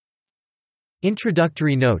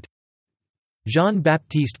Introductory note: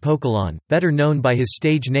 Jean-Baptiste Poquelin, better known by his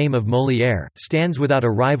stage name of Molière, stands without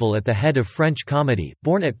a rival at the head of French comedy.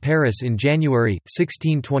 Born at Paris in January,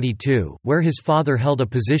 1622, where his father held a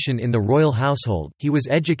position in the royal household, he was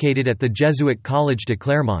educated at the Jesuit College de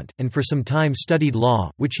Clermont, and for some time studied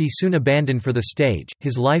law, which he soon abandoned for the stage.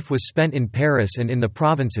 His life was spent in Paris and in the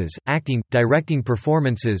provinces, acting, directing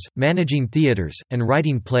performances, managing theatres, and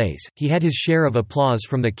writing plays. He had his share of applause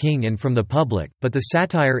from the king and from the public, but the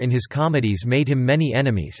satire in his comedies made him many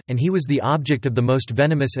enemies, and he was the object of the most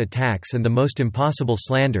venomous attacks and the most impossible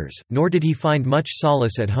slanders. Nor did he find much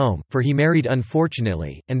solace at home, for he married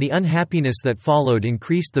unfortunately, and the unhappiness that followed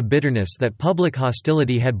increased the bitterness that public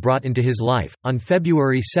hostility had brought into his life. On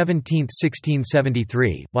February 17,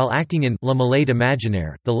 1673, while acting in La Malade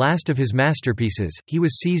Imaginaire, the last of his masterpieces, he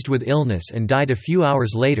was seized with illness and died a few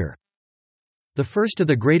hours later. The first of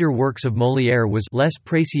the greater works of Molière was Les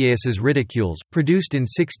Précieuses Ridicules, produced in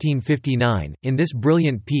 1659. In this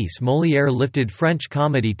brilliant piece, Molière lifted French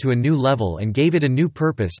comedy to a new level and gave it a new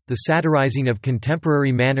purpose, the satirizing of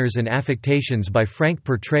contemporary manners and affectations by frank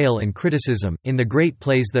portrayal and criticism. In the great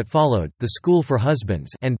plays that followed, The School for Husbands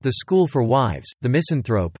and The School for Wives, The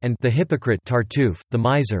Misanthrope and The Hypocrite, Tartuffe, The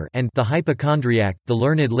Miser and The Hypochondriac, The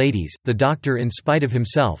Learned Ladies, The Doctor in Spite of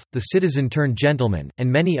Himself, The Citizen Turned Gentleman, and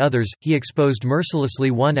many others, he exposed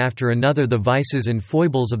mercilessly one after another the vices and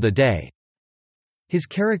foibles of the day. His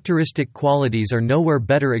characteristic qualities are nowhere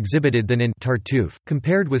better exhibited than in Tartuffe.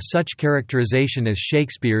 Compared with such characterization as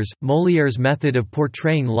Shakespeare's, Molière's method of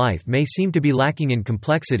portraying life may seem to be lacking in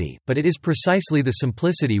complexity, but it is precisely the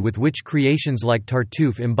simplicity with which creations like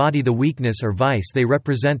Tartuffe embody the weakness or vice they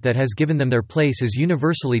represent that has given them their place as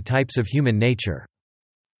universally types of human nature.